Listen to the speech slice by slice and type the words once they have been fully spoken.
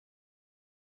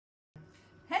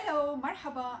Hello,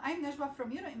 marhaba, I'm Najwa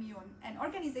from EUROIMMUN, an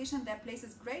organization that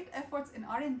places great efforts in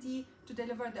R&D to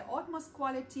deliver the utmost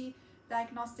quality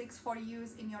diagnostics for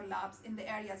use in your labs in the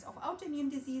areas of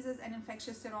autoimmune diseases and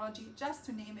infectious serology, just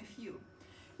to name a few.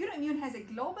 EUROIMMUN has a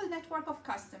global network of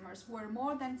customers where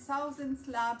more than 1,000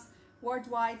 labs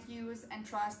worldwide use and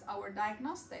trust our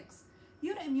diagnostics.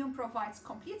 EUROIMMUN provides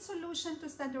complete solution to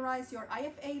standardize your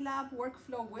IFA lab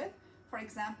workflow with, for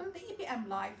example, the EPM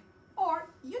Live or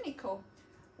Unico,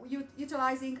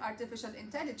 utilizing artificial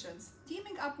intelligence.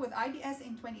 Teaming up with IDS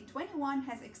in 2021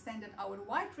 has extended our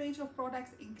wide range of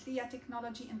products in ChLIA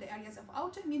technology in the areas of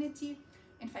autoimmunity,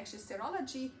 infectious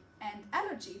serology, and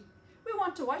allergy. We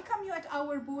want to welcome you at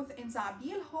our booth in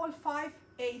Zabil Hall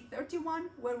 5A31,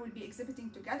 where we'll be exhibiting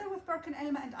together with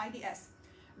PerkinElmer and IDS.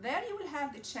 There you will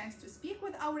have the chance to speak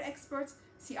with our experts,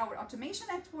 see our automation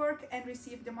at work, and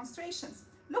receive demonstrations.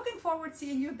 Looking forward to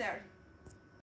seeing you there.